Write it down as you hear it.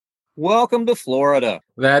Welcome to Florida.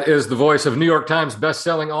 That is the voice of New York Times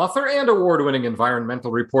bestselling author and award-winning environmental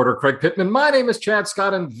reporter Craig Pittman. My name is Chad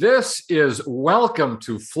Scott, and this is Welcome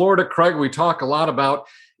to Florida. Craig, we talk a lot about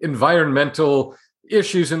environmental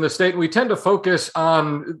issues in the state. We tend to focus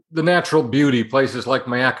on the natural beauty, places like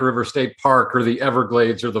Mayaca River State Park or the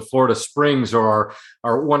Everglades or the Florida Springs, or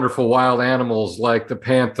our wonderful wild animals like the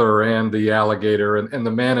panther and the alligator and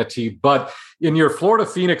the manatee. But in your Florida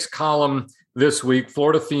Phoenix column this week,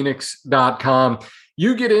 floridaphoenix.com,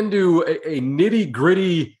 you get into a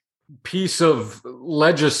nitty-gritty piece of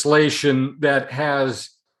legislation that has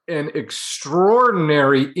an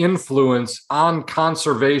extraordinary influence on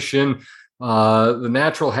conservation, the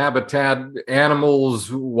natural habitat,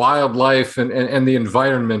 animals, wildlife, and the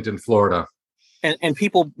environment in Florida. And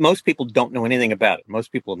most people don't know anything about it.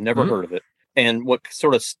 Most people have never heard of it. And what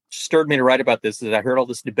sort of stirred me to write about this is I heard all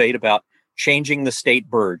this debate about changing the state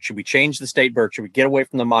bird. Should we change the state bird? Should we get away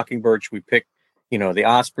from the mockingbird? Should we pick, the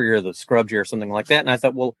osprey or the scrub jay or something like that? And I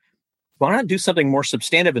thought, well, why not do something more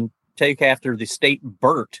substantive and take after the state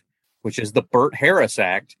BERT, which is the Burt-Harris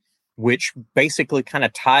Act, which basically kind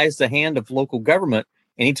of ties the hand of local government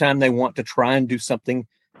anytime they want to try and do something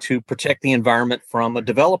to protect the environment from a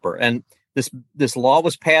developer. And this law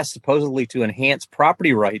was passed supposedly to enhance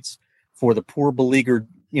property rights for the poor, beleaguered,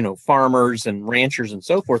 farmers and ranchers and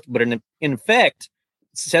so forth. But in effect,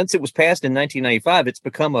 since it was passed in 1995, it's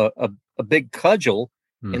become a big cudgel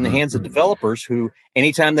in the hands of developers who,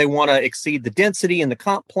 anytime they want to exceed the density in the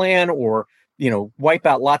comp plan or, wipe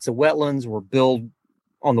out lots of wetlands or build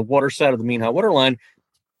on the water side of the mean high water line,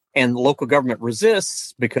 and the local government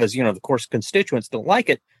resists because, of course, constituents don't like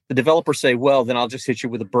it, the developers say, well, then I'll just hit you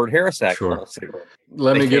with a Burt-Harris Act policy.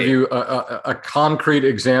 Let me give you a concrete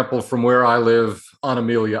example from where I live on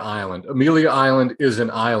Amelia Island. Amelia Island is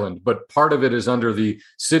an island, but part of it is under the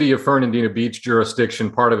city of Fernandina Beach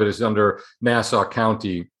jurisdiction. Part of it is under Nassau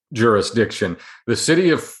County jurisdiction. The city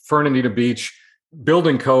of Fernandina Beach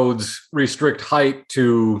building codes restrict height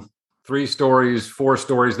to 3 stories, 4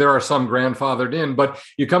 stories. There are some grandfathered in, but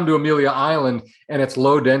you come to Amelia Island and it's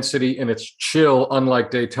low density and it's chill, unlike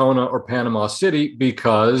Daytona or Panama City,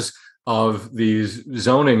 because of these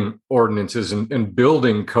zoning ordinances and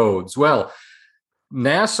building codes. Well,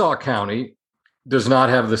 Nassau County does not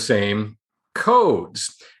have the same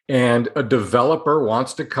codes, and a developer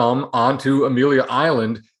wants to come onto Amelia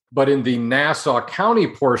Island, but in the Nassau County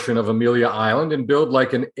portion of Amelia Island, and build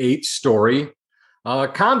like an 8-story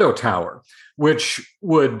condo tower, which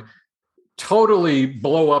would totally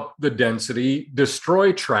blow up the density,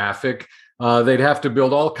 destroy traffic. They'd have to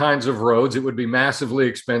build all kinds of roads. It would be massively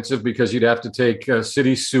expensive because you'd have to take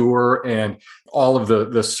city sewer and all of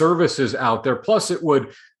the services out there. Plus, it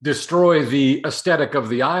would destroy the aesthetic of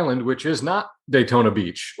the island, which is not Daytona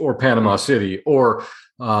Beach or Panama City or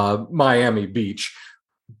Miami Beach.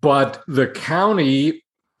 But the county,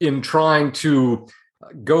 in trying to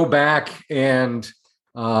go back and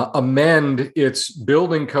amend its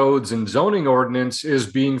building codes and zoning ordinance, is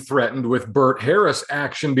being threatened with Burt-Harris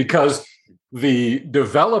action because the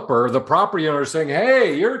developer, the property owner, is saying,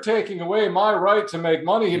 hey, you're taking away my right to make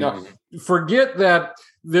money. Forget that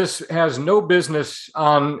this has no business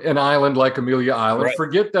on an island like Amelia Island. Right.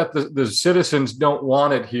 Forget that the citizens don't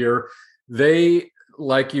want it here. They,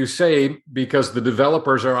 like you say, because the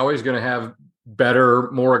developers are always going to have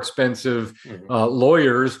better, more expensive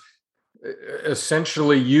lawyers,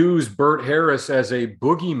 essentially use Burt-Harris as a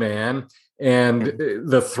boogeyman and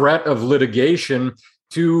the threat of litigation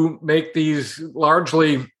to make these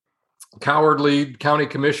largely cowardly county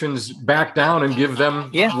commissions back down and give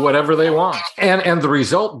them whatever they want. And the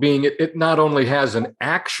result being it not only has an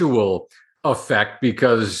actual effect,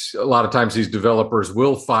 because a lot of times these developers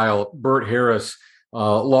will file Burt-Harris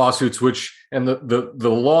lawsuits, and the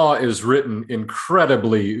law is written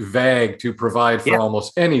incredibly vague to provide for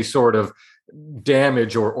almost any sort of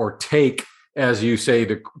damage or take, as you say,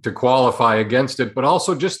 to qualify against it, but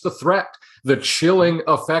also just the threat, the chilling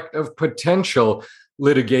effect of potential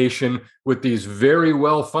litigation with these very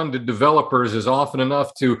well-funded developers is often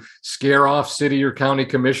enough to scare off city or county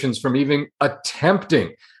commissions from even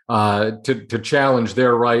attempting to challenge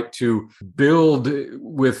their right to build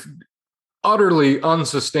with utterly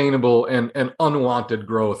unsustainable and unwanted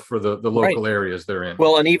growth for the local areas they're in.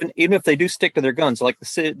 Well, and even if they do stick to their guns, like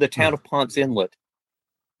the town of Ponce Inlet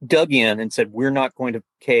dug in and said, we're not going to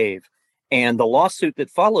cave. And the lawsuit that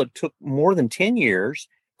followed took more than 10 years,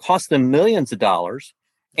 cost them millions of dollars.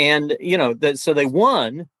 And, so they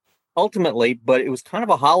won ultimately, but it was kind of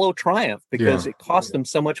a hollow triumph because it cost them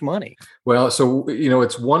so much money. Well, so,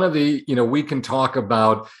 it's one of the, we can talk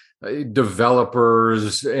about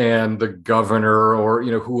developers and the governor or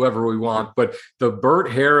whoever we want, but the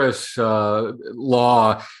Bert Harris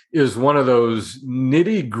law is one of those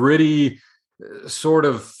nitty-gritty sort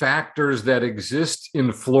of factors that exist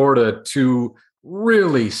in Florida to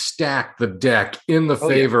really stack the deck in the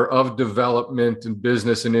favor of development and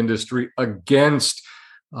business and industry against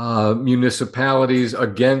municipalities,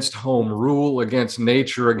 against home rule, against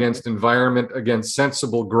nature, against environment, against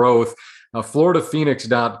sensible growth.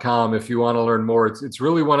 FloridaPhoenix.com if you want to learn more. It's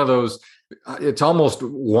really one of those, it's almost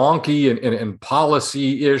wonky and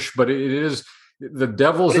policy-ish, but it is the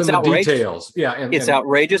devil's in the details. Yeah, it's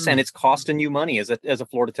outrageous, and it's costing you money as a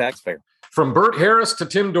Florida taxpayer. From Bert Harris to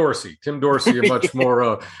Tim Dorsey. Tim Dorsey, a much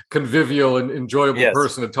more convivial and enjoyable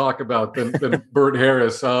person to talk about than Bert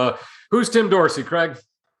Harris. Who's Tim Dorsey, Craig?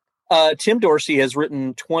 Tim Dorsey has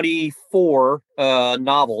written 24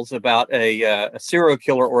 novels about a serial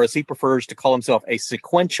killer, or as he prefers to call himself, a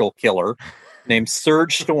sequential killer named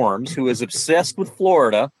Serge Storms, who is obsessed with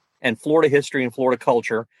Florida and Florida history and Florida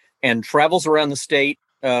culture, and travels around the state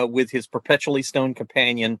with his perpetually stoned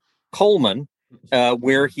companion, Coleman,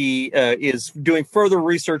 where he is doing further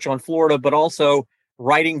research on Florida, but also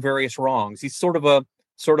righting various wrongs. He's sort of a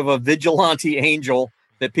vigilante angel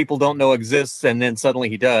that people don't know exists, and then suddenly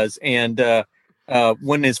he does. And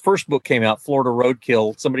when his first book came out, Florida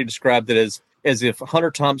Roadkill, somebody described it as if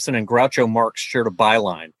Hunter Thompson and Groucho Marx shared a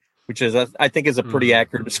byline, which is, I think, is a pretty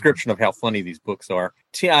accurate description of how funny these books are.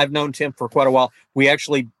 I've known Tim for quite a while. We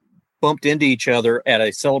actually bumped into each other at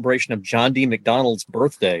a celebration of John D. McDonald's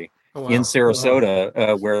birthday in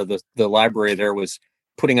Sarasota, where the library there was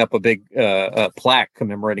putting up a big plaque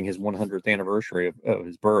commemorating his 100th anniversary of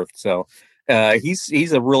his birth. So he's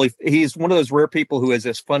one of those rare people who is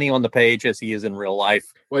as funny on the page as he is in real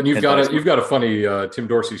life. Well, and you've got a funny Tim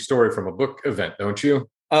Dorsey story from a book event, don't you?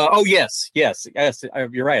 Yes.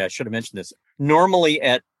 You're right. I should have mentioned this. Normally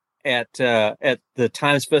at the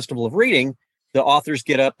Times Festival of Reading, the authors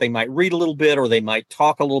get up, they might read a little bit, or they might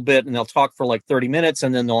talk a little bit, and they'll talk for like 30 minutes,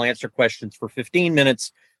 and then they'll answer questions for 15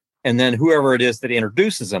 minutes. And then whoever it is that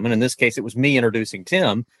introduces them, and in this case, it was me introducing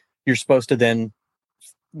Tim, you're supposed to then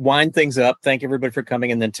wind things up, thank everybody for coming,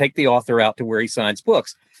 and then take the author out to where he signs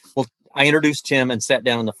books. Well, I introduced Tim and sat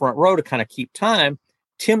down in the front row to kind of keep time.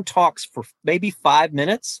 Tim talks for maybe 5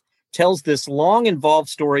 minutes, tells this long, involved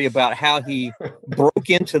story about how he broke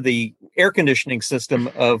into the air conditioning system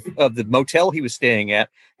of the motel he was staying at,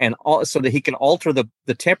 and so that he can alter the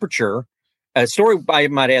temperature. A story, I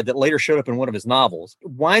might add, that later showed up in one of his novels.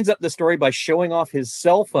 Winds up the story by showing off his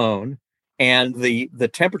cell phone and the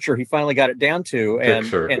temperature he finally got it down to, and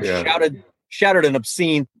shouted an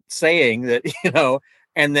obscene saying that,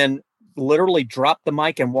 and then literally dropped the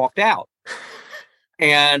mic and walked out.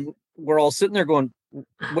 And we're all sitting there going,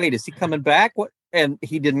 wait, is he coming back? What? And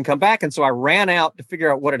he didn't come back. And so I ran out to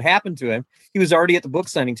figure out what had happened to him. He was already at the book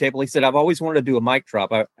signing table. He said, I've always wanted to do a mic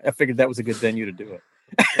drop. I figured that was a good venue to do it.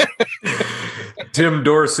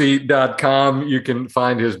 TimDorsey.com. You can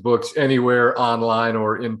find his books anywhere online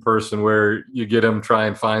or in person where you get them. Try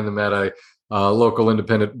and find them at a local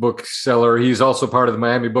independent bookseller. He's also part of the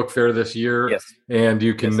Miami Book Fair this year. Yes. And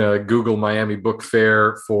you can Google Miami Book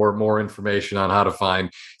Fair for more information on how to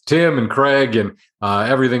find Tim and Craig and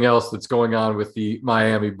everything else that's going on with the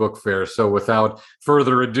Miami Book Fair. So without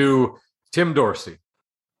further ado, Tim Dorsey.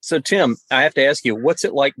 So, Tim, I have to ask you, what's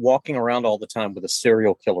it like walking around all the time with a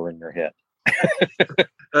serial killer in your head?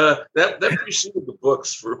 That preceded the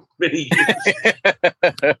books for many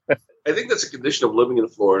years. I think that's a condition of living in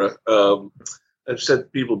Florida. I've said to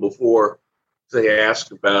people before, they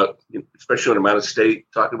ask about, especially when I'm out of state,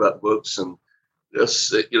 talking about books and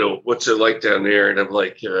this, what's it like down there? And I'm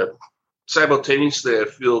like, simultaneously, I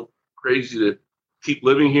feel crazy to keep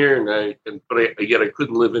living here, but yet I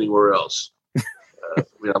couldn't live anywhere else.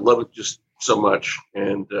 I love it just so much.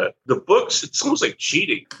 And the books, it's almost like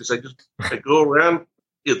cheating, because I go around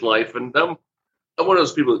in life, and I'm one of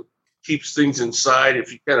those people that keeps things inside.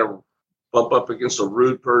 If you kind of bump up against a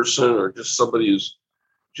rude person or just somebody who's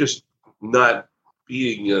just not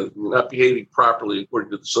behaving properly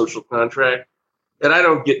according to the social contract, and I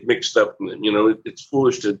don't get mixed up in them. It's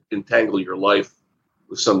foolish to entangle your life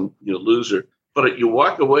with some loser, but you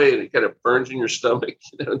walk away and it kind of burns in your stomach.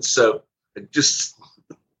 And so the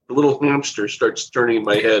little hamster starts turning in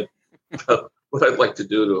my head about what I'd like to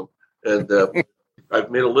do to him. And I've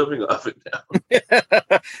made a living off it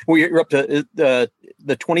now. Well, you're up to the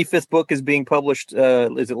 25th book is being published.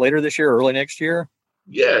 Is it later this year or early next year?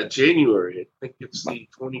 Yeah, January. I think it's the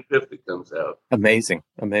 25th that comes out. Amazing.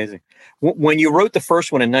 When you wrote the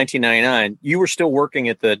first one in 1999, you were still working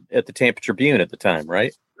at the Tampa Tribune at the time,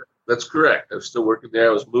 right? That's correct. I was still working there.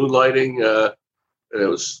 I was moonlighting,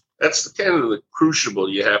 and that's the kind of the crucible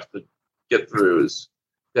you have to get through, is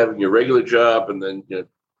having your regular job and then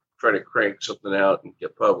try to crank something out and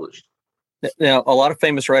get published. Now, a lot of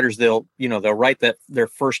famous writers, they'll write their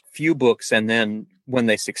first few books, and then when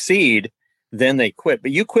they succeed, then they quit.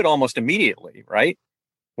 But you quit almost immediately, right?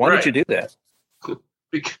 Why did you do that?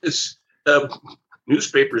 Because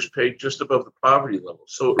newspapers paid just above the poverty level,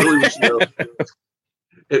 so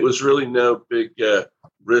it was really no big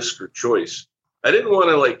risk or choice. I didn't want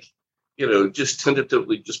to just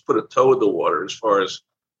tentatively just put a toe in the water as far as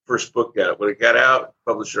first book got. When it got out,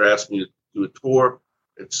 the publisher asked me to do a tour,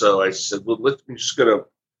 and so I said, "Well, I'm just gonna,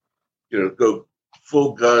 go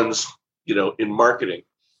full guns, in marketing,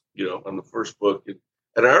 on the first book."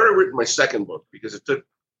 And I already written my second book because it took a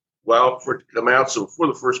while for it to come out. So before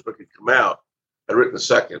the first book had come out, I'd written the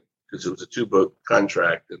second because it was a 2-book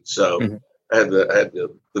contract, and so I had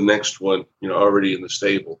the next one, already in the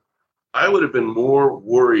stable. I would have been more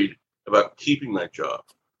worried about keeping my job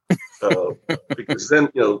because then,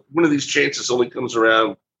 one of these chances only comes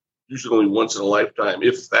around usually only once in a lifetime,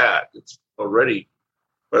 if that. It's already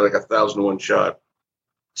by like 1,000-to-1 shot.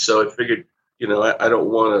 So I figured, I don't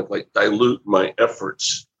want to dilute my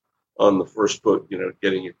efforts on the first book,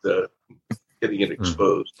 getting it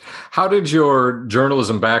exposed. How did your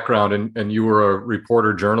journalism background, and you were a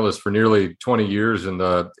reporter journalist for nearly 20 years in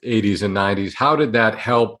the 80s and 90s, how did that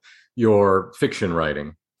help your fiction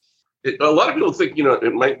writing? A lot of people think,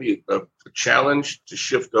 it might be a challenge to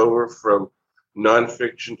shift over from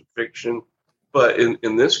nonfiction to fiction. But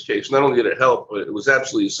in this case, not only did it help, but it was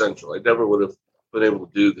absolutely essential. I never would have been able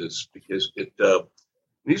to do this because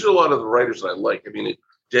these are a lot of the writers that I like. I mean,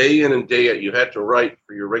 day in and day out, you had to write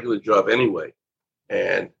for your regular job anyway.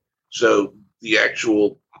 And so the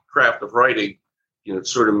actual craft of writing, it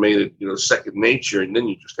sort of made it, second nature. And then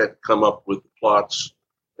you just had to come up with the plots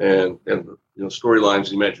and storylines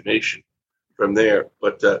and imagination from there.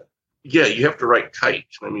 But you have to write tight.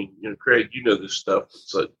 I mean, Craig, this stuff.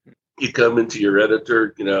 It's like you come into your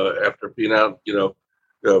editor, after being out,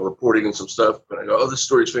 reporting on some stuff, and I go, "Oh, this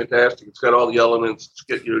story's fantastic. It's got all the elements. It's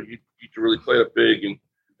got, you can really play it big." And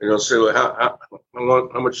they'll say, "Well,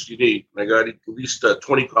 how much do you need?" And I go, "I need at least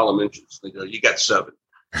 20 column inches." And they go, "You got 7."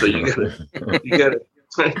 So you got to.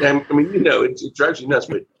 I mean, it drives you nuts,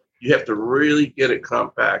 but you have to really get it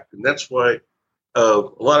compact, and that's why a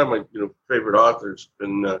lot of my favorite authors have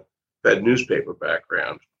been had newspaper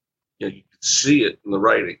background. You can see it in the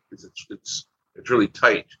writing because it's really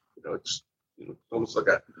tight. It's almost like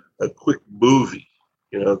a quick movie.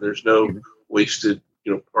 There's no wasted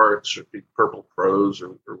parts or big purple prose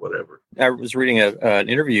or whatever. I was reading an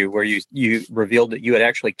interview where you revealed that you had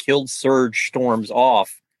actually killed Serge Storms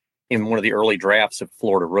off in one of the early drafts of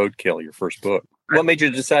Florida Roadkill, your first book. What made you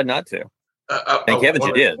decide not to? Thank heavens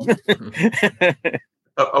you did.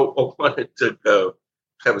 I wanted to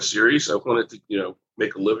have a series. I wanted to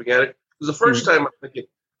make a living at it. It was the first time I'm thinking,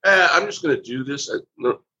 I'm just going to do this.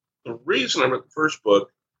 The reason I wrote the first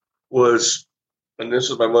book was, and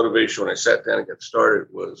this is my motivation when I sat down and got started,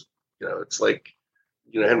 was, it's like,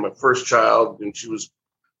 I had my first child and she was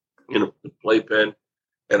in a playpen,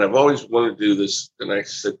 and I've always wanted to do this. And I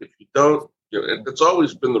said, if you don't, and it's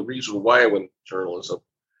always been the reason why I went into journalism.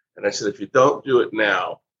 And I said, if you don't do it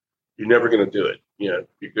now, you're never going to do it. You're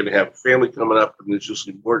going to have a family coming up, and there's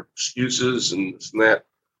just more excuses and this and that.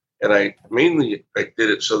 And I did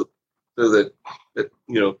it so that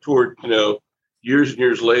toward years and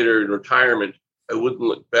years later in retirement, I wouldn't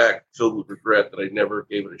look back filled with regret that I never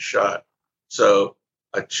gave it a shot. So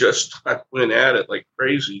I went at it like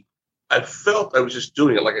crazy. I felt I was just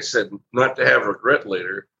doing it, like I said, not to have regret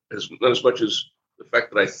later, not as much as the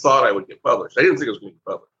fact that I thought I would get published. I didn't think I was going to get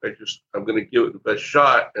published. I'm going to give it the best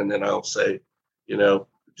shot, and then I'll say,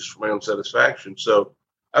 just for my own satisfaction. So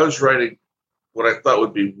I was writing what I thought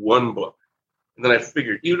would be one book. And then I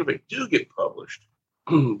figured, even if I do get published,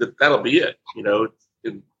 that'll be it.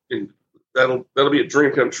 And that'll be a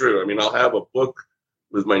dream come true. I mean, I'll have a book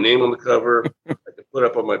with my name on the cover. I can put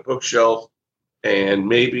up on my bookshelf, and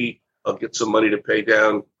maybe I'll get some money to pay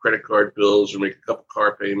down credit card bills or make a couple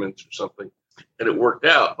car payments or something. And it worked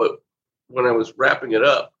out. But when I was wrapping it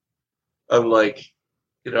up, I'm like,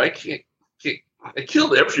 I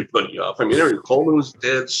killed everybody off. I mean, Coleman was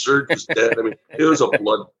dead, Serge was dead. I mean, it was a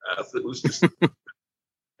bloodbath. It was just,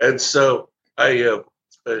 and so I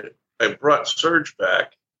brought Serge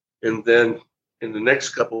back, and then in the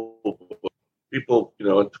next couple of people,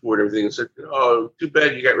 on tour and everything, and said, "Oh, too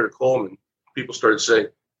bad you got rid of Coleman." People started saying,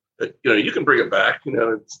 "You can bring it back."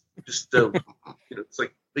 It's just, it's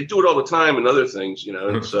like they do it all the time and other things,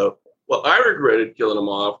 And so Well, I regretted killing him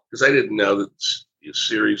off because I didn't know that the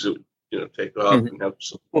series would, take off and have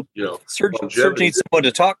some, Serge longevity. needs someone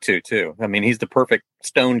to talk to too. I mean, he's the perfect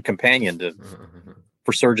stone companion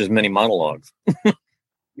for Serge's many monologues.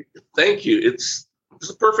 Thank you. It's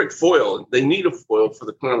a perfect foil. They need a foil for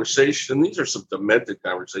the conversation. And these are some demented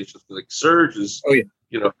conversations. Like Serge is,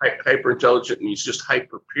 hyper intelligent, and he's just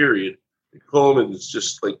hyper. Period. And Coleman is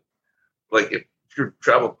just like if you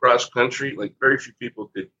travel cross country, like very few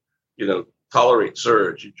people could, tolerate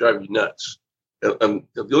Serge. He'd drive you nuts. And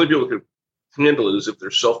the only people who could handle it is if they're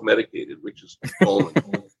self-medicated, which is Coleman.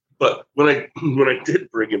 But when I did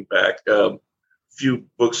bring him back a few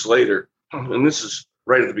books later, and this is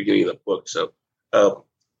right at the beginning of the book, so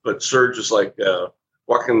but Serge is like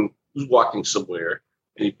walking somewhere,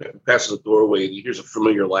 and he passes a doorway, and he hears a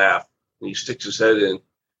familiar laugh, and he sticks his head in,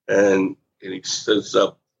 and he says,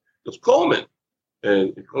 "It's Coleman,"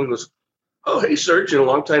 and Coleman goes, "Oh, hey, Serge, a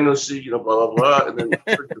long time no see, blah, blah, blah." And then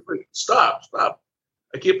stop.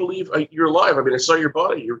 I can't believe you're alive. I mean, I saw your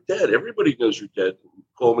body. You're dead. Everybody knows you're dead. And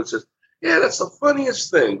Coleman says, "Yeah, that's the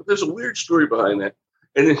funniest thing. But there's a weird story behind that."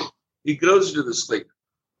 And then he goes into this like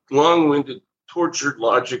long-winded, tortured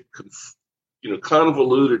logic,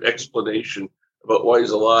 convoluted explanation about why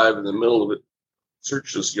he's alive. In the middle of it,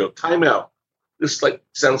 Serge says, time out. This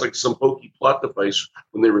sounds like some hokey plot device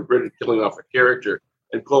when they regretted killing off a character.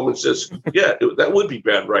 And Coleman says, "Yeah, that would be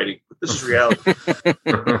bad writing, but this is reality."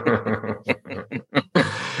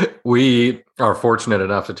 We are fortunate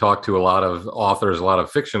enough to talk to a lot of authors, a lot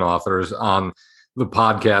of fiction authors on the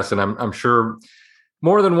podcast. And I'm sure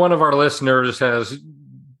more than one of our listeners has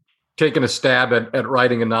taken a stab at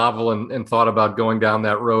writing a novel and thought about going down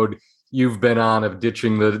that road you've been on of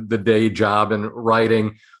ditching the day job and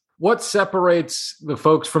writing. What separates the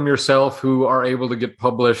folks from yourself who are able to get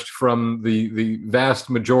published from the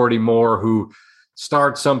vast majority more who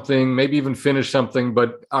start something, maybe even finish something,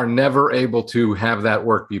 but are never able to have that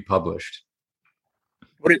work be published?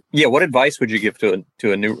 What advice would you give to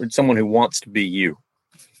someone who wants to be you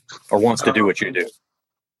or wants to do what you do?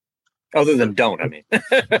 Other than don't, I mean.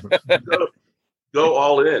 Go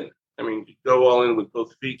all in. I mean, go all in with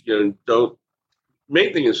both feet.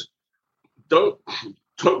 Main thing is don't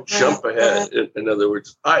jump ahead. In other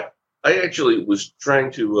words, I actually was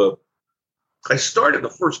trying to. I started the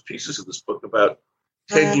first pieces of this book about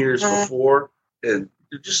 10 years before, and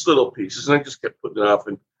just little pieces, and I just kept putting it off,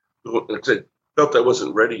 and I felt I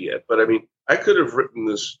wasn't ready yet. But I mean, I could have written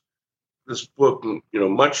this book,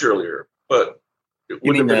 much earlier. But it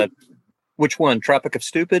would have been. Which one? Tropic of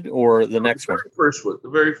Stupid or the next one? The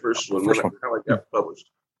very first one. How I got published.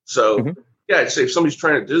 So yeah, I'd say if somebody's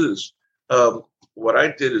trying to do this, what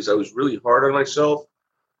I did is I was really hard on myself.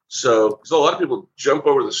 So a lot of people jump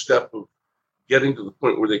over the step of getting to the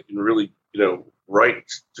point where they can really,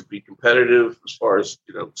 write to be competitive as far as,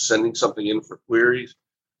 sending something in for queries,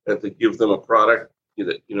 and to give them a product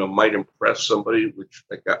that, might impress somebody, which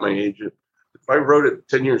I got my agent. If I wrote it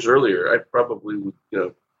 10 years earlier, I probably would,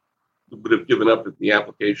 would have given up at the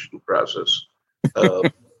application process.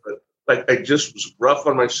 But I just was rough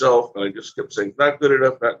on myself, and I just kept saying, not good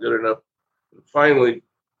enough. And finally,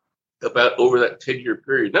 about over that 10-year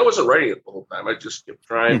period, and I wasn't writing it the whole time. I just kept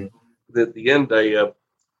trying. And at the end, I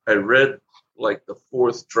read like the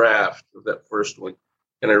fourth draft of that first one,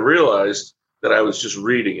 and I realized that I was just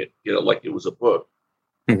reading it, like it was a book.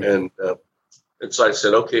 And so I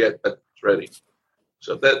said, okay, it's ready.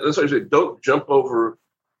 So that's why I said, don't jump over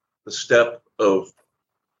the step of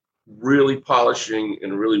really polishing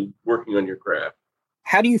and really working on your craft.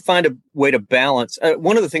 How do you find a way to balance?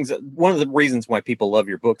 One of the reasons why people love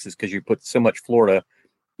your books is because you put so much Florida,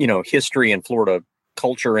 history and Florida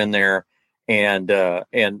culture in there, and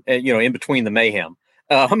in between the mayhem.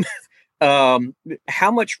 How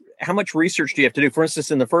much research do you have to do? For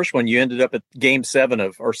instance, in the first one, you ended up at Game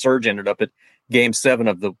 7 Serge ended up at Game 7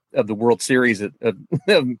 of the World Series in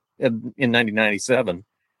 1997.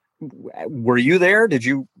 Were you there? Did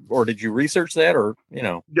you research that, or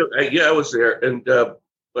Yeah, I was there, and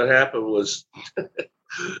what happened was,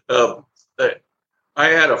 I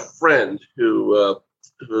had a friend who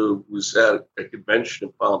was at a convention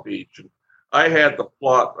in Palm Beach, and I had the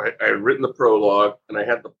plot. I had written the prologue, and I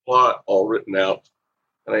had the plot all written out,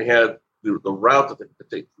 and I had the route that they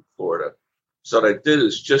could take through Florida. So what I did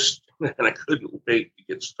is and I couldn't wait to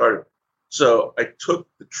get started. So I took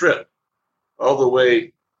the trip all the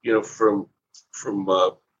way, from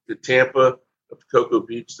to Tampa up to Cocoa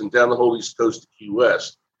Beach, then down the whole East Coast to Key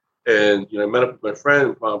West. And, I met up with my friend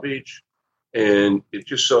in Palm Beach, and it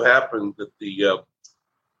just so happened that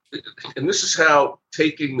and this is how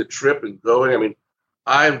taking the trip and going, I mean,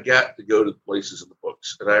 I've got to go to places in the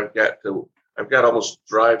books, and I've got to almost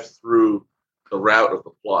drive through the route of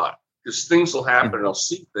the plot, because things will happen and I'll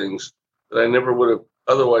see things that I never would have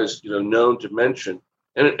otherwise, known to mention.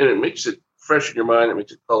 And it makes it fresh in your mind. It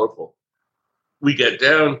makes it colorful. We get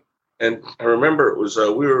down, and I remember it was,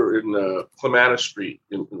 we were in Clematis Street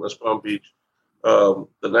in West Palm Beach, the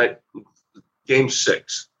night, Game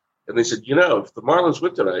 6. And they said, if the Marlins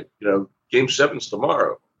win tonight, Game 7's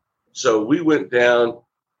tomorrow. So we went down,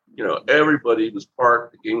 everybody was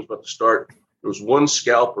parked. The game was about to start. There was one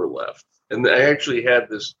scalper left. And I actually had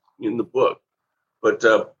this in the book. But,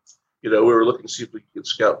 we were looking to see if we could get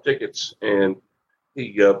scalp tickets. And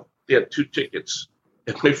he had 2 tickets.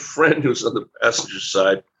 And my friend who was on the passenger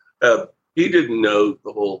side, he didn't know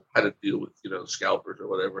the whole how to deal with, scalpers or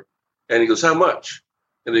whatever. And he goes, how much?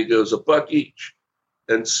 And he goes, $1 each.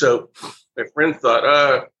 And so my friend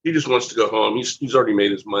thought, he just wants to go home. He's already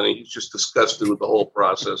made his money. He's just disgusted with the whole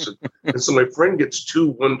process. And so my friend gets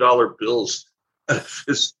 2 $1 bills.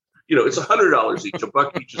 It's $100 each.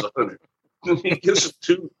 $1 each is $100. And he gives him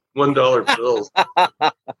 2 $1 bills.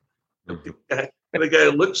 And the guy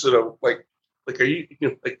looks at him like, are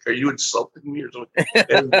you insulting me or something?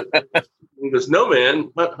 And he goes, no,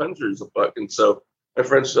 man, not hundreds, $1. And so my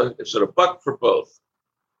friend said, $1 for both.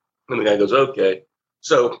 And the guy goes, okay.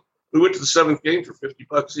 So we went to the 7th game for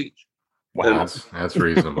 $50 each. Wow, that's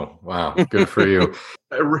reasonable. Wow, good for you.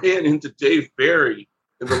 I ran into Dave Barry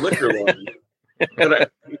in the liquor line. And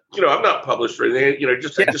I'm not published or anything. I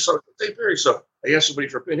just saw Dave Barry. So I asked somebody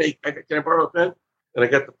for a pen. Hey, can I borrow a pen? And I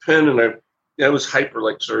got the pen, and I was hyper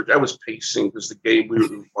like Serge. I was pacing because the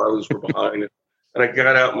Marlins were behind it. And I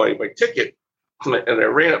got out my ticket, and I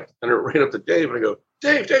ran up to Dave, and I go,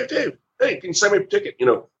 Dave, hey, can you sign my ticket?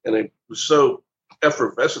 And I was so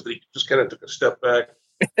effervescent that he just kind of took a step back.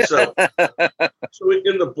 So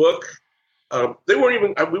in the book, we weren't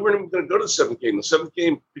even going to go to the 7th game. The 7th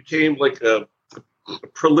game became like a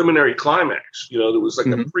preliminary climax. There was like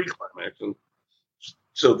a pre-climax. And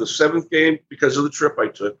so the 7th game, because of the trip I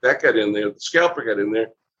took, that got in there. The scalper got in there.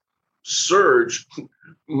 Serge,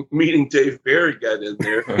 meeting Dave Barry, got in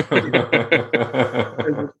there.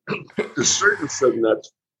 The Serge was so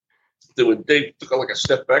nuts that when Dave took like a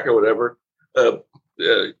step back or whatever,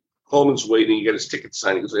 Coleman's waiting. He got his ticket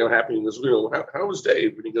signed. He goes, I'm happy. He goes, how was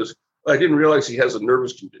Dave? And he goes, I didn't realize he has a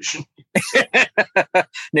nervous condition.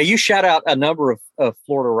 Now, you shout out a number of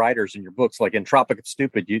Florida writers in your books, like in Tropic of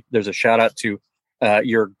Stupid. There's a shout out to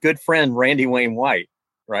your good friend, Randy Wayne White,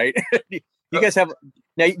 right? Do you guys have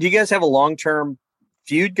a long-term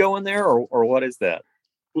feud going there, or what is that?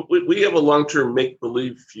 We have a long-term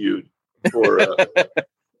make-believe feud for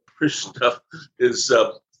stuff.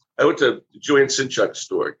 I went to Joanne Sinchuk's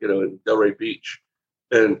store, in Delray Beach,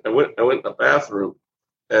 and I went in the bathroom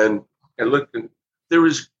and I looked, and there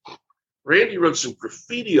was Randy wrote some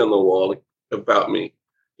graffiti on the wall about me,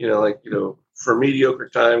 for mediocre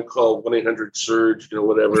time, call 1-800-SURGE,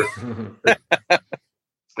 whatever.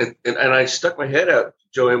 and I stuck my head out.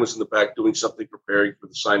 Joanne was in the back doing something, preparing for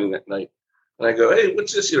the signing that night. And I go, hey,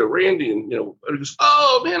 what's this? Randy. And, he goes,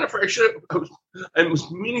 oh, man, I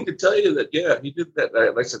was meaning to tell you that, yeah, he did that.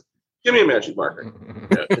 And I said, give me a magic marker.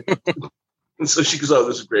 And so she goes, oh,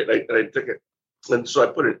 this is great. And I took it. And so I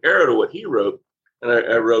put an arrow to what he wrote. And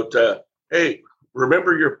I wrote, hey,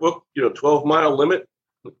 remember your book, 12-mile limit?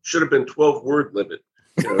 It should have been 12-word limit.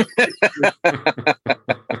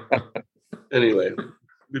 Anyway,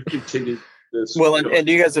 we've continued this. Well, and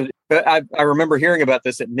you guys have, I remember hearing about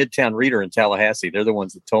this at Midtown Reader in Tallahassee. They're the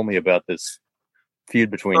ones that told me about this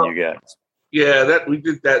feud between you guys. Yeah, we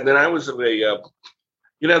did that. And then I was in they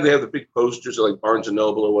have the big posters at like Barnes and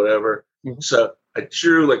Noble or whatever. Mm-hmm. So I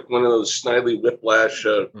drew like one of those Snidely Whiplash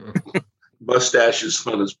mustaches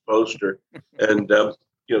on his poster. And,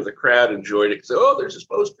 the crowd enjoyed it. So, oh, there's his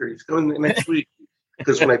poster. He's coming next week.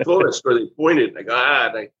 Because when I told that story, they pointed, and I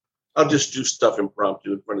go, I'll just do stuff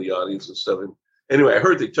impromptu in front of the audience and stuff. And anyway, I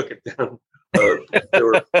heard they took it down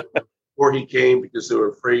before he came because they were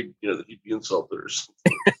afraid, that he'd be insulted or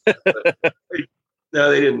something. No,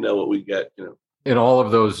 they didn't know what we got, In all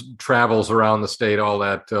of those travels around the state, all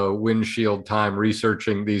that windshield time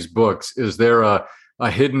researching these books, is there a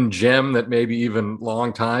hidden gem that maybe even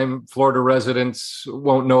longtime Florida residents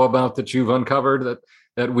won't know about that you've uncovered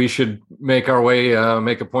that we should make our way,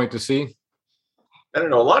 make a point to see? I don't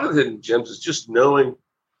know. A lot of the hidden gems is just knowing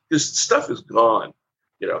this stuff is gone,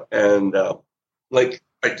 and like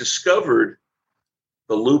I discovered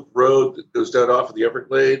the loop road that goes down off of the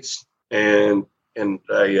Everglades, and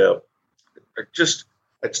I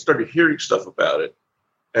started hearing stuff about it,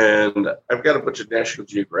 and I've got a bunch of National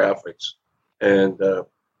Geographics, and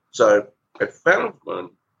so I found one.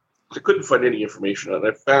 I couldn't find any information on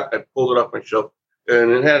it. I pulled it off my shelf,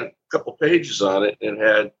 and it had a couple pages on it. And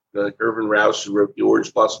had Irvin Rouse, who wrote the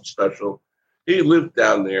Orange Blossom Special. He lived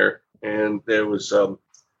down there, and there was Al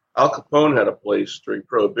Capone had a place during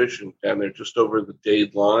Prohibition down there, just over the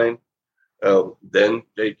Dade line, then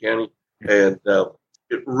Dade County, and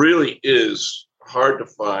it really is hard to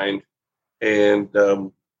find. And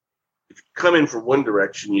if you come in from one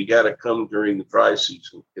direction, you got to come during the dry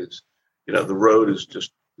season because the road is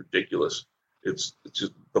just ridiculous. It's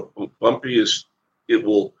just the bumpiest. It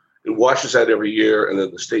washes out every year, and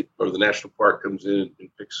then the state or the national park comes in and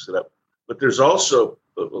fixes it up. But there's also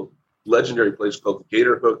a legendary place called the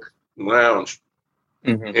Gator Hook Lounge,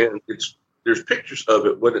 and there's pictures of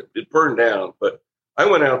it when it burned down. But I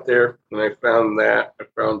went out there and I found that. I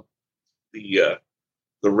found the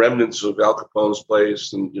remnants of Al Capone's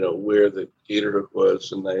place, and where the Gator Hook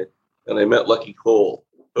was, and I met Lucky Cole,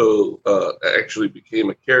 who actually became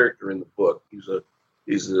a character in the book. He's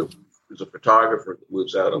a photographer that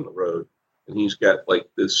lives out on the road, and he's got like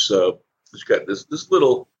this. He's got this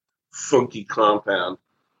little funky compound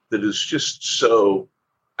that is just so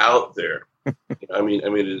out there. I mean,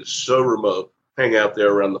 it is so remote. Hang out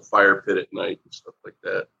there around the fire pit at night and stuff like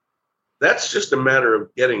that. That's just a matter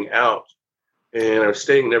of getting out. And I was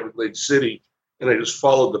staying in Everglades City, and I just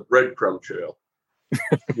followed the breadcrumb trail.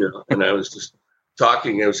 And I was just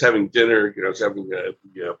talking. I was having dinner. I was having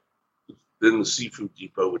in the Seafood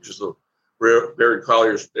Depot, which is the Barry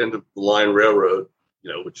Collier's end of the line railroad,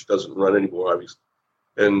 which doesn't run anymore, obviously.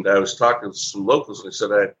 And I was talking to some locals, and I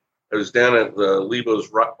said I was down at the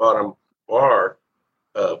Lebo's Rock Bottom Bar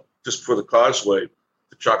just before the causeway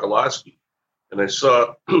to Chokoloskee, and I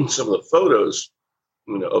saw some of the photos,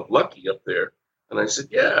 of Lucky up there. And I said,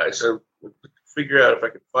 figure out if I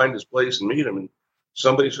could find his place and meet him. And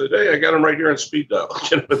somebody said, hey, I got him right here on speed dial.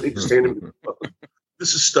 They just handed me the phone.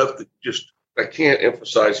 This is stuff that just I can't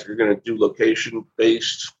emphasize. If you're going to do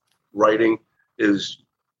location-based writing, is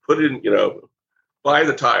put in, buy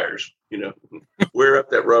the tires, wear up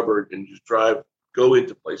that rubber and just go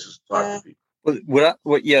into places, talk to people.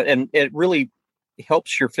 And it really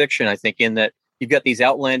helps your fiction, I think, in that you've got these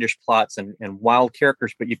outlandish plots and wild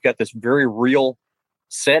characters, but you've got this very real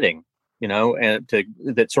setting, and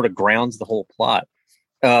that sort of grounds the whole plot.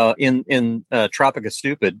 In Tropic of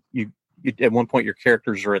Stupid, you at one point your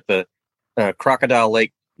characters are at the Crocodile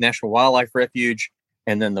Lake National Wildlife Refuge,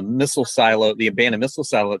 and then the missile silo, the abandoned missile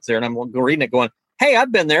silo that's there, and I'm reading it going, hey,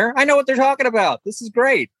 I've been there. I know what they're talking about. This is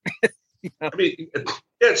great. I mean,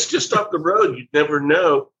 it's just up the road. You'd never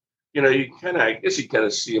know. I guess you kind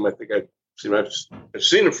of see them. I think I've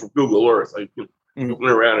seen them from Google Earth. I went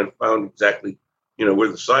around and found exactly,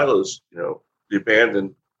 where the silos, the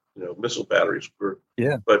abandoned, missile batteries were.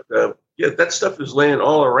 Yeah. But that stuff is laying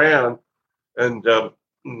all around, and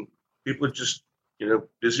people are just,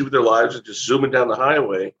 busy with their lives and just zooming down the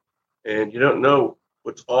highway, and you don't know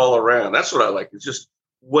what's all around. That's what I like. It's just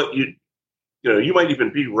what you might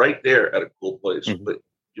even be right there at a cool place, but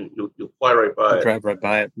you'll fly right by it. Drive right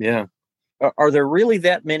by it. Yeah. Are there really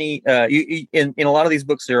that many? In a lot of these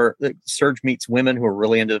books, Serge meets women who are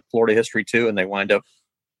really into Florida history too, and they wind up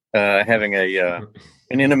having an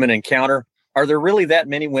intimate encounter. Are there really that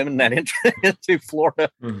many women that into Florida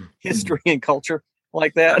history and culture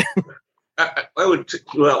like that? I would.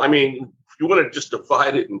 Well, I mean, if you want to just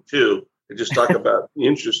divide it in two and just talk about the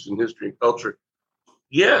interest in history and culture,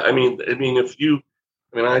 yeah. I mean,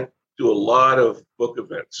 I do a lot of book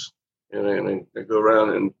events, and I go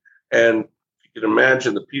around and you can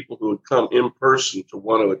imagine the people who would come in person to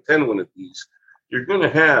want to attend one of these. You're going to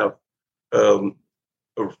have a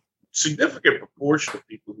significant proportion of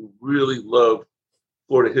people who really love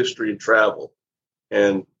Florida history and travel,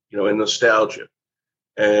 and and nostalgia,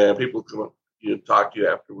 and people come up, talk to you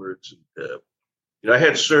afterwards. And I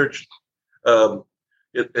had Serge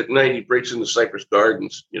at night. He breaks into Cypress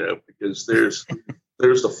Gardens, because there's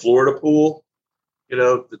the Florida pool,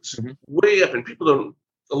 that's way up, and people don't.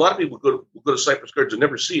 A lot of people will go to Cypress Gardens and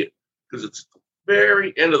never see it because it's the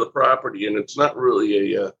very end of the property, and it's not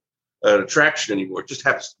really an attraction anymore. It just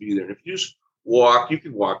happens to be there. And if you just walk, you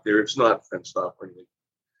can walk there. It's not fenced off or anything.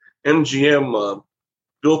 MGM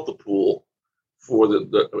built the pool for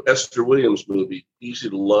the Esther Williams movie, Easy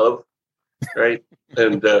to Love, right?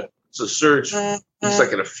 And so Serge, he's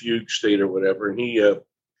like in a fugue state or whatever, and he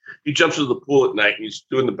jumps into the pool at night and he's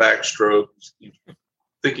doing the backstroke, he's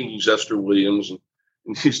thinking he's Esther Williams,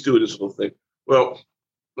 and he's doing his little thing. Well,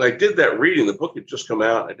 I did that reading. The book had just come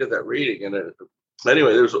out. I did that reading, and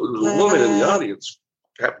anyway, there was a woman in the audience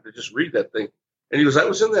who happened to just read that thing, and he goes, "I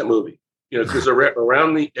was in that movie," because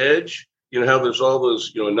around the edge, how there's all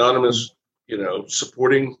those anonymous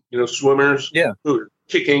supporting, swimmers. Yeah. Who are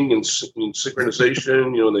kicking and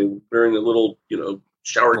synchronization, they wearing the little,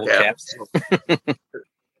 shower Little caps.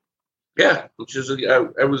 Yeah. Which is,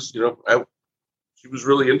 I was, she was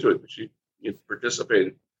really into it. She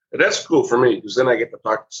participated. And that's cool for me because then I get to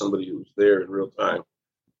talk to somebody who's there in real time.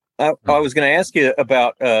 I was going to ask you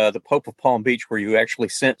about the Pope of Palm Beach, where you actually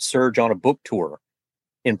sent Serge on a book tour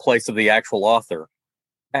in place of the actual author.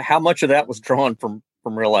 How much of that was drawn from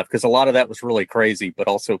real life? Because a lot of that was really crazy, but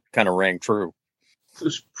also kind of rang true. It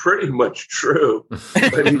was pretty much true.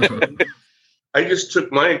 I just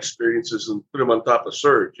took my experiences and put them on top of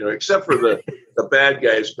Serge, except for the bad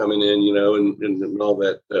guys coming in, and all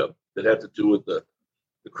that that had to do with the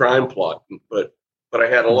crime plot. But I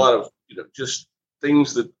had a lot of, just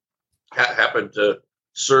things that happened to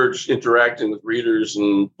Serge interacting with readers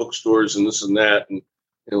and bookstores and this and that. And,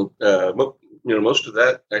 most of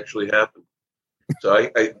that actually happened. So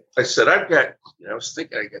I said, I was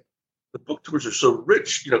thinking, the book tours are so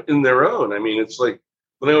rich, in their own. I mean, it's like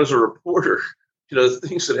when I was a reporter, the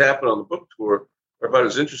things that happen on the book tour are about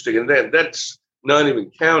as interesting. And that's not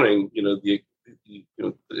even counting, the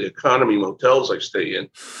economy motels I stay in.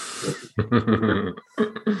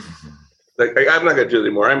 I'm not going to do it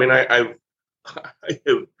anymore. I mean, I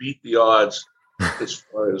have beat the odds as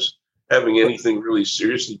far as having anything really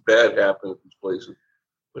seriously bad happen at these places.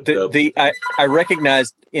 But, I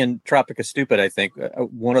recognized in Tropica Stupid, I think,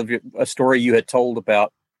 a story you had told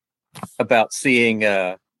about seeing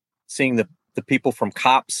the people from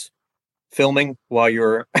Cops filming while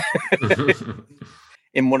you're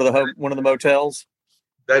in one of the motels.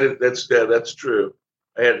 That's true.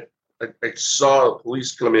 I saw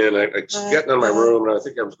police come in. I was getting in my room, and I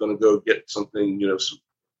think I was going to go get something,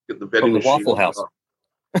 get the vending machine. Waffle House.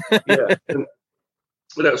 Yeah.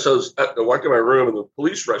 So I walked in my room, and the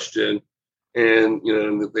police rushed in, and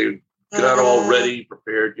they got all ready,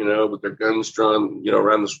 prepared, with their guns drawn,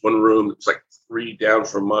 around this one room. It's like 3 down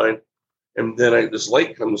from mine. And then this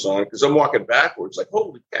light comes on because I'm walking backwards, like,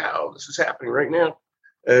 holy cow, this is happening right now.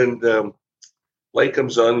 And light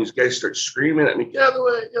comes on. These guys start screaming at me, get out of the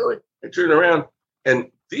way, get out of the way. I turn around, and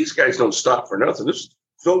these guys don't stop for nothing. This is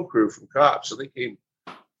film crew from Cops, so they came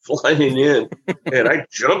flying in, and I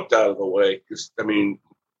jumped out of the way because, I mean,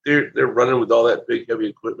 they're running with all that big, heavy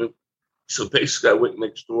equipment. So basically, I went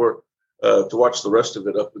next door to watch the rest of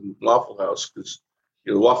it up in Waffle House because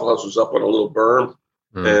the Waffle House was up on a little berm,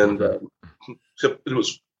 and so it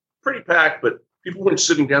was pretty packed, but people weren't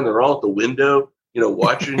sitting down there all at the window,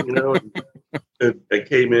 watching, and I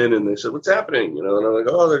came in and they said, what's happening? And I'm like,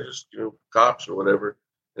 oh, they're just, cops or whatever.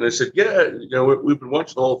 And they said, yeah, we've been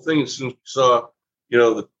watching the whole thing. As soon as we saw,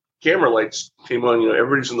 the camera lights came on,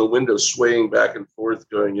 everybody's in the window swaying back and forth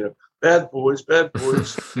going, bad boys, bad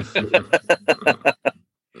boys.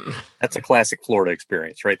 That's a classic Florida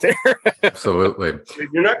experience right there. Absolutely.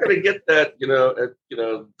 You're not going to get that, at,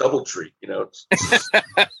 Doubletree,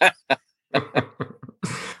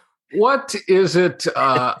 What is it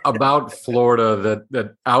about Florida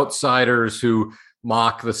that outsiders who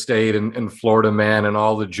mock the state and Florida Man and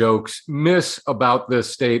all the jokes miss about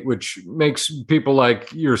this state, which makes people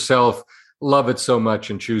like yourself love it so much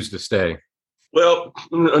and choose to stay? Well,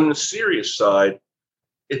 on the serious side,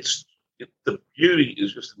 the beauty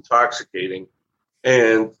is just intoxicating,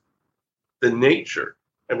 and the nature.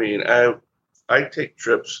 I mean, I take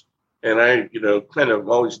trips, and I kind of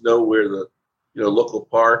always know where the local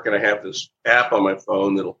park, and I have this app on my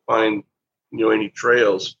phone that'll find any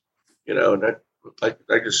trails, and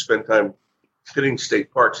I just spend time hitting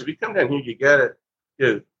state parks. If you come down here, you get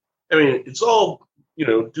it. I mean, it's all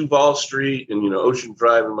Duval Street and Ocean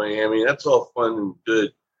Drive in Miami. That's all fun and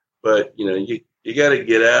good, but you got to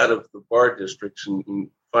get out of the bar districts and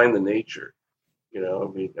find the nature. I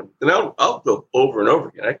mean, and I'll go over and over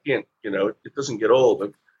again. I can't, it doesn't get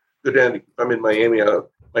old. If I'm in Miami, I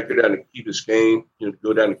might go down to Key Biscayne,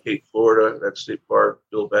 go down to Cape Florida, that state park,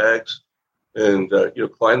 Bill Baggs, and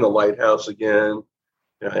climb the lighthouse again.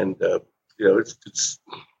 And it's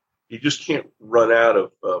you just can't run out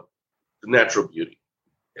of the natural beauty.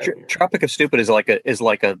 Tropic of Stupid is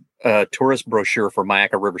like a tourist brochure for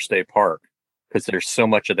Mayaca River State Park because there's so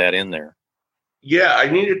much of that in there. Yeah, I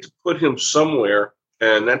needed to put him somewhere,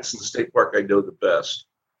 and that's the state park I know the best.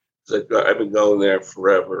 I've been going there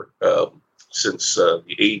forever, since the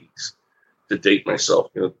 80s, to date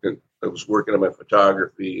myself. I was working on my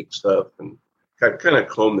photography and stuff, and I kind of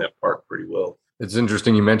combed that park pretty well. It's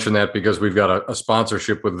interesting you mentioned that because we've got a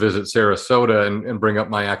sponsorship with Visit Sarasota and bring up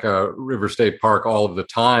Mayaca River State Park all of the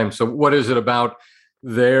time. So what is it about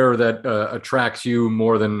there that attracts you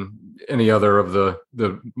more than any other of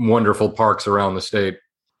the wonderful parks around the state?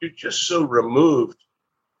 you're just so removed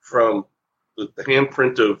from the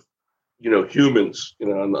handprint of, humans,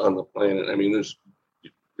 on the planet. I mean, there's,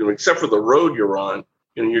 except for the road you're on,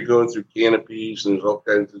 you're going through canopies and there's all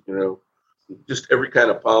kinds of, just every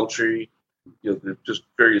kind of palm tree. There's just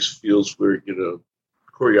various fields where,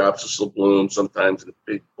 Coreopsis will bloom sometimes in a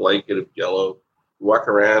big blanket of yellow. You walk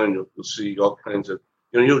around and you'll see all kinds of,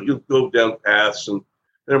 you'll go down paths and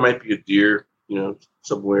there might be a deer,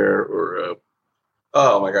 somewhere, or,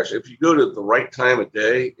 oh my gosh, if you go to the right time of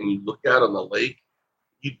day and you look out on the lake,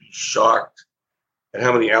 you'd be shocked at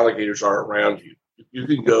how many alligators are around you. You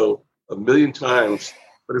can go a million times,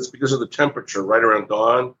 but it's because of the temperature right around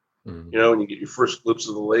dawn, when you get your first glimpse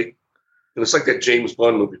of the lake. And it's like that James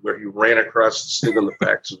Bond movie where you ran across the skin on the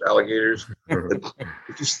backs of alligators.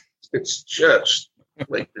 It's just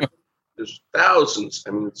like there's thousands.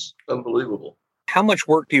 I mean, it's unbelievable. How much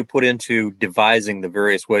work do you put into devising the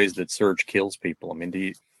various ways that Surge kills people? I mean,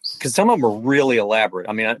 because some of them are really elaborate.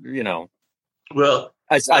 I mean, Well,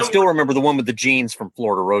 I still remember the one with the jeans from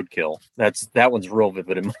Florida Roadkill. That one's real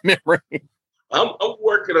vivid in my memory. I'm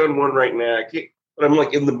working on one right now. I can't, but I'm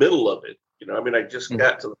like in the middle of it. I just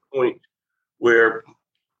got to the point where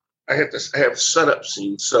I have setup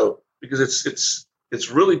scenes. So because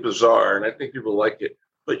it's really bizarre, and I think people like it,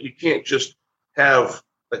 but you can't just have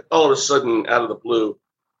like all of a sudden out of the blue,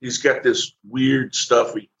 he's got this weird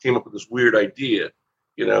stuff. We came up with this weird idea.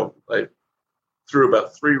 I through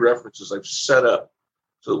about 3 references I've set up.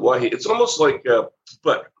 So why it's almost like,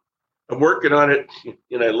 but I'm working on it.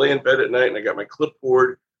 I lay in bed at night and I got my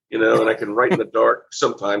clipboard, and I can write in the dark.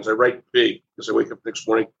 Sometimes I write big because I wake up next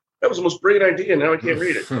morning. That was the most brilliant idea. Now I can't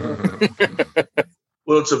read it.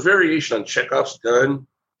 Well, it's a variation on Chekhov's gun.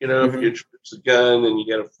 If you introduce the gun and you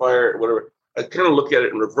got to fire it, whatever. I kind of look at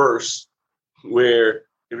it in reverse, where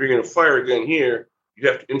if you're going to fire a gun here, you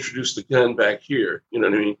have to introduce the gun back here. You know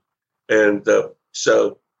what I mean? And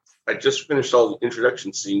so I just finished all the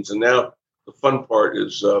introduction scenes, and now the fun part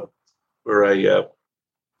is where I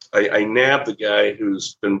nab the guy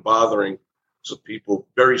who's been bothering some people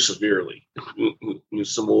very severely,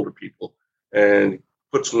 some older people, and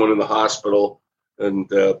puts one in the hospital,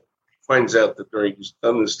 and finds out that he's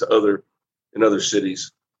done this in other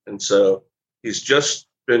cities, and so he's just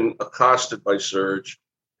been accosted by Surge,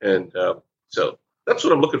 and so that's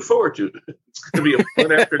what I'm looking forward to. It's going to be a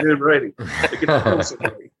fun afternoon writing.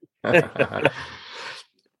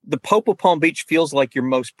 The Pope of Palm Beach feels like your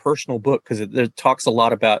most personal book because it talks a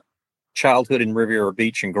lot about childhood in Riviera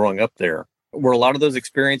Beach and growing up there. Were a lot of those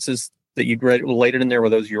experiences that you'd read related in there, were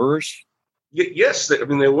those yours? Yes, they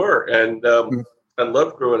were. And I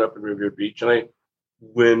loved growing up in Riviera Beach. And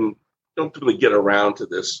when don't really get around to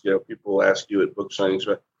this, people ask you at book signings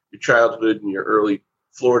about your childhood and your early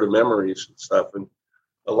Florida memories and stuff. And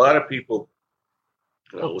a lot of people,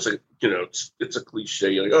 it's like, it's a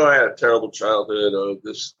cliche. You're like, oh, I had a terrible childhood, oh,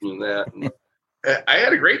 this and that. And I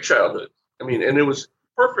had a great childhood. I mean, and it was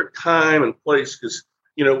perfect time and place because,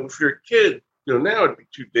 if you're a kid, now it'd be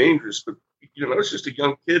too dangerous. But, I was just a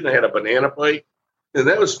young kid and I had a banana bike. And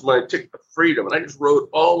that was my ticket to freedom. And I just rode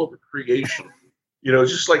all over creation. It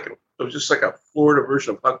was just like a Florida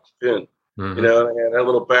version of Huck Finn. Mm-hmm. And I had a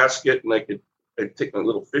little basket and I'd take my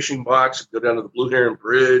little fishing box and go down to the Blue Heron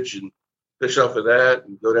Bridge and fish off of that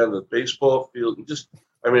and go down to the baseball field.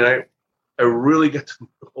 And I really got to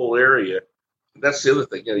the whole area. And that's the other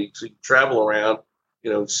thing. You travel around,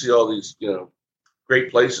 and see all these, great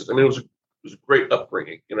places. I mean, it was a great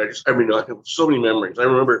upbringing. And I have so many memories. I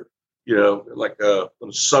remember, in the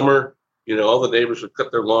summer, all the neighbors would cut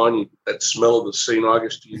their lawn. That smell of the St.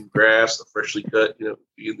 Augustine grass, the freshly cut,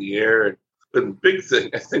 be in the air. And the big thing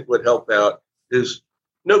I think what helped out is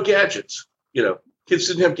no gadgets. Kids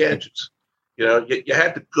didn't have gadgets. You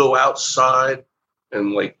had to go outside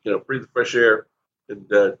and breathe the fresh air and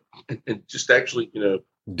just actually,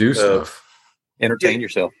 do stuff, entertain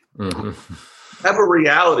yourself. Mm-hmm. Have a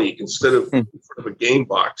reality instead of in front of a game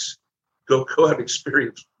box. Go out and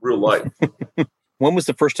experience real life. When was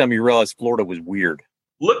the first time you realized Florida was weird?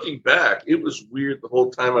 Looking back, it was weird the whole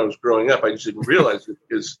time I was growing up. I just didn't realize it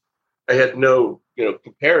because I had no,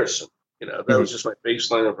 comparison. That was just my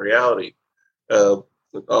baseline of reality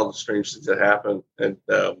with all the strange things that happened. And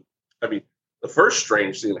the first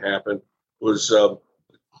strange thing that happened was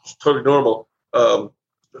totally normal.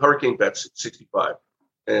 Hurricane Betsy, 65,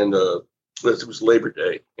 and it was Labor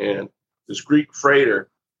Day, and this Greek freighter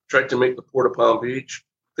tried to make the Port of Palm Beach.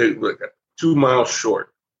 They were 2 miles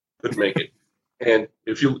short, couldn't make it. And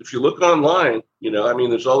if you look online,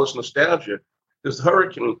 there's all this nostalgia because the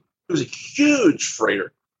hurricane, it was a huge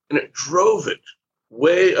freighter, and it drove it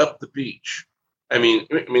way up the beach.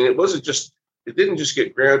 It wasn't just it didn't just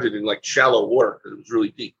get grounded in like shallow water because it was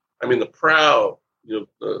really deep. I mean, the prow, the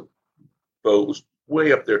boat was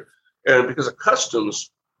way up there. And because of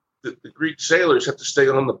customs, the Greek sailors have to stay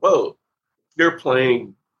on the boat. They're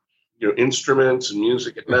playing, instruments and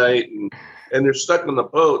music at night, and they're stuck on the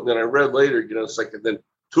boat. And then I read later, it's like, and then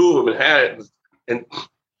two of them had it,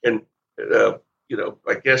 and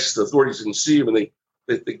I guess the authorities didn't see them, and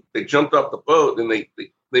they jumped off the boat, and they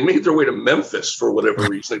made their way to Memphis for whatever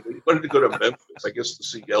reason. They wanted to go to Memphis, I guess, to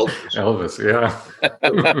see Elvis. Elvis, yeah.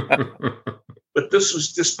 But this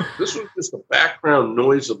was just the background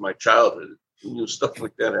noise of my childhood. Stuff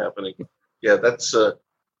like that happening. Yeah, that's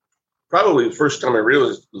probably the first time I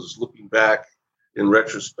realized was looking back in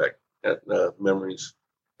retrospect at memories.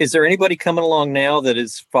 Is there anybody coming along now that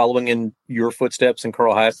is following in your footsteps and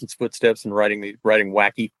Carl Hiaasen's footsteps and writing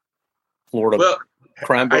wacky Florida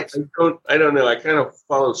crime books? I don't know. I kind of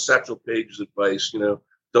follow Satchel Paige's advice.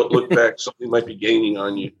 Don't look back. Something might be gaining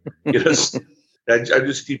on you. I'm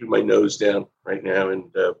just keeping my nose down right now.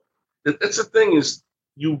 And that's the thing is,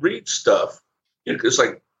 you read stuff. It's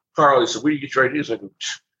like Carl said, "Where do you get your ideas?" I go,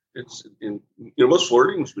 "It's in." Most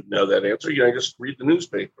Floridians would know that answer. I just read the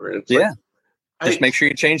newspaper, and it's just make sure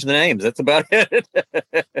you change the names. That's about it.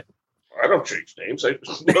 I don't change names. You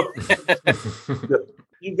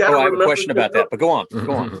got to. I have a question about that, but go on.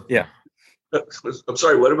 Yeah. I'm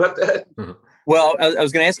sorry. What about that? Well, I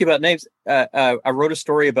was going to ask you about names. I wrote a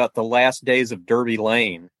story about the last days of Derby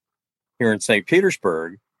Lane here in St.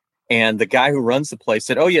 Petersburg. And the guy who runs the place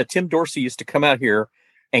said, "Oh, yeah, Tim Dorsey used to come out here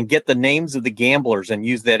and get the names of the gamblers and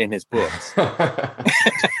use that in his books."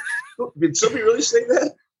 Did somebody really say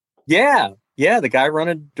that? Yeah. The guy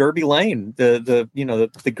running Derby Lane, the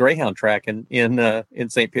Greyhound track in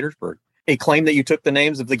St. Petersburg. He claimed that you took the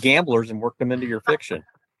names of the gamblers and worked them into your fiction.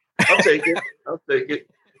 I'll take it.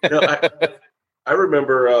 I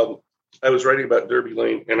remember I was writing about Derby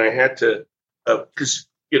Lane, and I had to because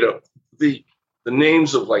the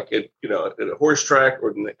names of at a horse track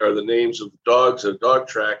or the names of the dogs at a dog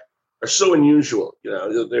track are so unusual.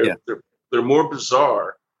 They're more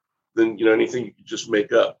bizarre than anything you could just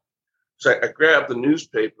make up. So I grabbed the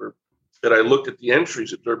newspaper and I looked at the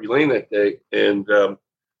entries at Derby Lane that day, and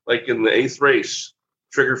like in the 8th race,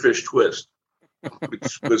 Triggerfish Twist,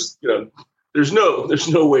 which was there's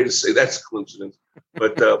no way to say that's a coincidence.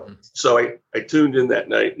 But so I tuned in that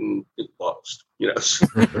night and it lost. What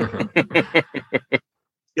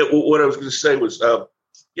I was going to say was,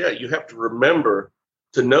 you have to remember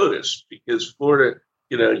to notice, because Florida,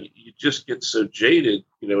 you just get so jaded,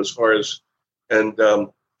 as far as, and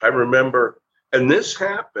I remember, and this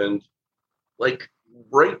happened like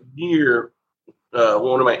right near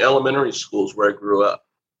one of my elementary schools where I grew up,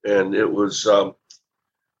 and it was, and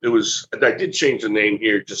I did change the name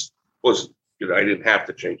here, just wasn't, I didn't have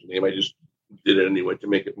to change the name. I just did it anyway to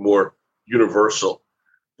make it more universal.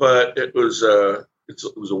 But it was a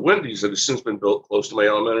Wendy's that has since been built close to my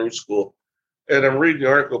elementary school. And I'm reading the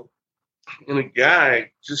article, and a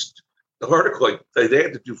guy the article, they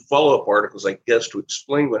had to do follow-up articles, I guess, to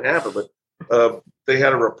explain what happened. But they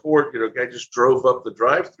had a report, a guy just drove up the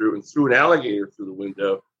drive-through and threw an alligator through the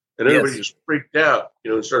window. And everybody just freaked out,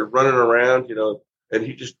 and started running around, and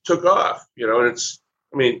he just took off, and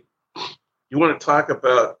you want to talk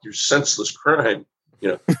about your senseless crime,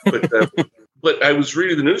 but I was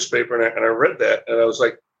reading the newspaper and I read that, and I was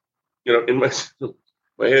like, in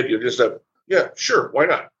my head, yeah, sure, why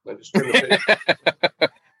not? I just turned the page.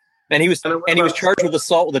 And he was charged with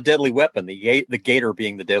assault with a deadly weapon. The gator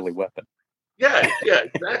being the deadly weapon. Yeah,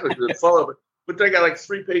 exactly. But then I got like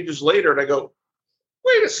 3 pages later, and I go,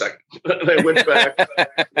 wait a second. And I went back,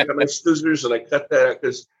 I got my scissors, and I cut that out,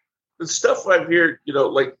 because the stuff I've heard,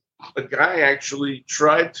 like a guy actually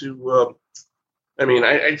tried to.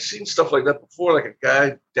 I'd seen stuff like that before. Like a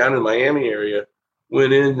guy down in Miami area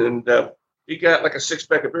went in and he got like a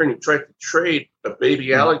 6-pack of beer, and he tried to trade a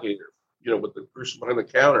baby alligator, with the person behind the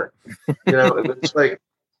counter, and it's like,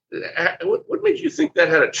 what made you think that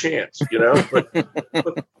had a chance,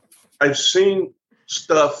 But I've seen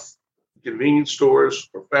stuff, convenience stores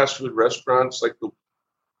or fast food restaurants, like the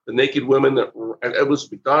naked women it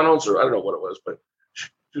was McDonald's, or I don't know what it was, but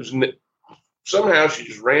she was somehow she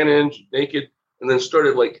just ran in, she's naked, and then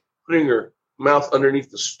started like putting her mouth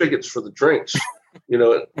underneath the spigots for the drinks, and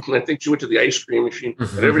I think she went to the ice cream machine,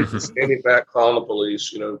 and everybody's standing back calling the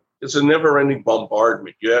police. It's a never-ending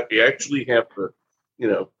bombardment. You actually have to,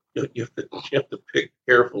 you have to pick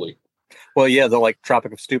carefully. Well, yeah, the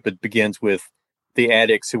Tropic of Stupid begins with the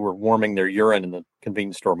addicts who were warming their urine in the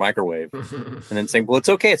convenience store microwave, and then saying, "Well, it's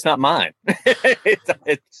okay, it's not mine.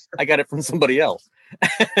 I got it from somebody else."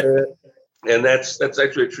 And that's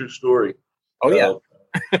actually a true story. Oh, yeah.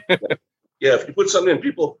 Yeah, if you put something in,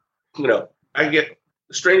 people, I get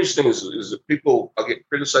the strangest thing is that people, I'll get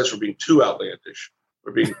criticized for being too outlandish,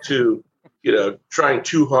 or being too, trying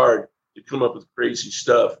too hard to come up with crazy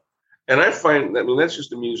stuff. And I find, that's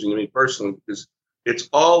just amusing to me personally, because it's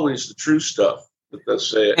always the true stuff that does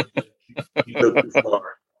say it. You go too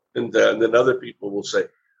far. And then other people will say,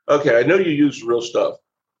 okay, I know you use real stuff,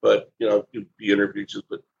 but, you'd be interviews,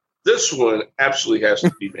 but this one absolutely has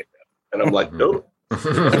to be made up. And I'm like, nope.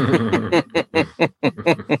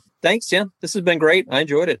 Thanks, Tim. This has been great. I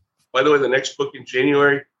enjoyed it. By the way, the next book in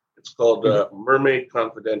January, it's called Mermaid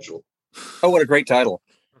Confidential. Oh, what a great title.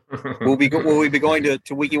 Will we be going to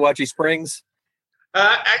Weeki Wachee Springs?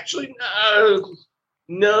 Actually,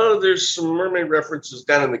 no, there's some mermaid references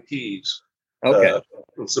down in the Keys. Okay.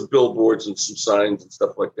 And some billboards and some signs and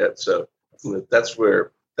stuff like that. So that's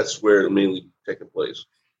where it'll mainly be taking place.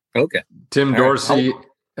 Okay. Tim Dorsey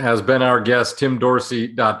has been our guest.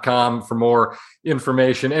 TimDorsey.com for more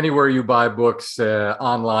information. Anywhere you buy books,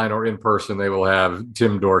 online or in person, they will have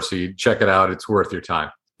Tim Dorsey. Check it out. It's worth your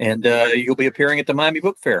time. And you'll be appearing at the Miami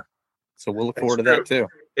Book Fair. So we'll look forward to that too.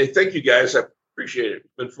 Hey, thank you guys. I appreciate it.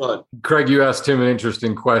 It's been fun. Craig, you asked Tim an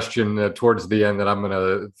interesting question towards the end that I'm going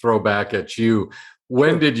to throw back at you.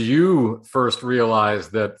 When did you first realize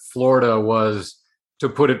that Florida was, to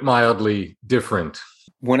put it mildly, different?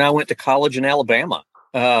 When I went to college in Alabama.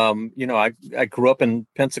 I grew up in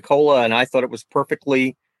Pensacola, and I thought it was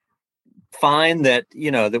perfectly fine that,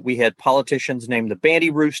 that we had politicians named the Bandy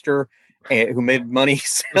Rooster who made money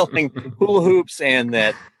selling hula hoops, and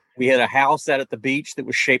that we had a house out at the beach that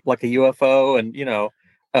was shaped like a UFO. And,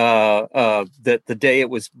 that the day it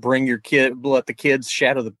was let the kids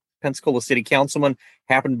shadow the Pensacola city councilman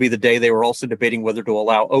happened to be the day they were also debating whether to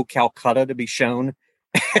allow "Oh Calcutta" to be shown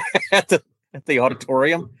at the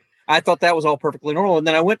auditorium. I thought that was all perfectly normal. And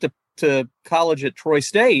then I went to college at Troy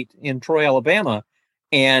State in Troy, Alabama,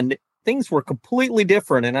 and things were completely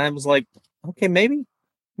different. And I was like, okay, maybe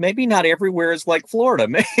not everywhere is like Florida.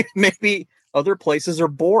 Maybe other places are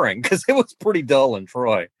boring, because it was pretty dull in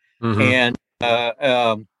Troy. Mm-hmm.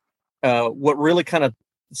 And what really kind of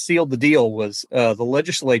sealed the deal was the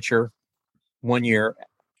legislature one year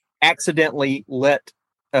accidentally let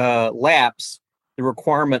lapse the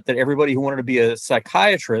requirement that everybody who wanted to be a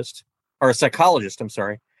psychiatrist or a psychologist,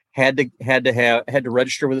 had to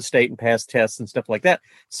register with the state and pass tests and stuff like that.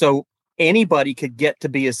 So anybody could get to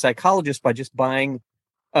be a psychologist by just buying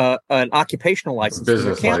an occupational license,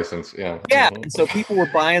 business license. Yeah. Mm-hmm. And so people were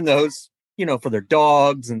buying those, for their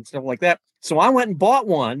dogs and stuff like that. So I went and bought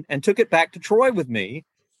one and took it back to Troy with me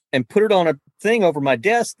and put it on a thing over my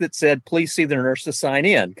desk that said, "Please see the nurse to sign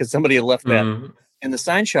in," because somebody had left that in the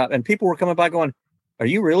sign shop, and people were coming by going, "Are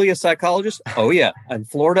you really a psychologist?" "Oh yeah, in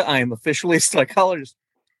Florida, I am officially a psychologist."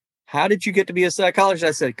 "How did you get to be a psychologist?"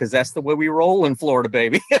 I said, "Because that's the way we roll in Florida,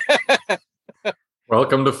 baby."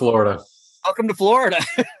 Welcome to Florida. Welcome to Florida.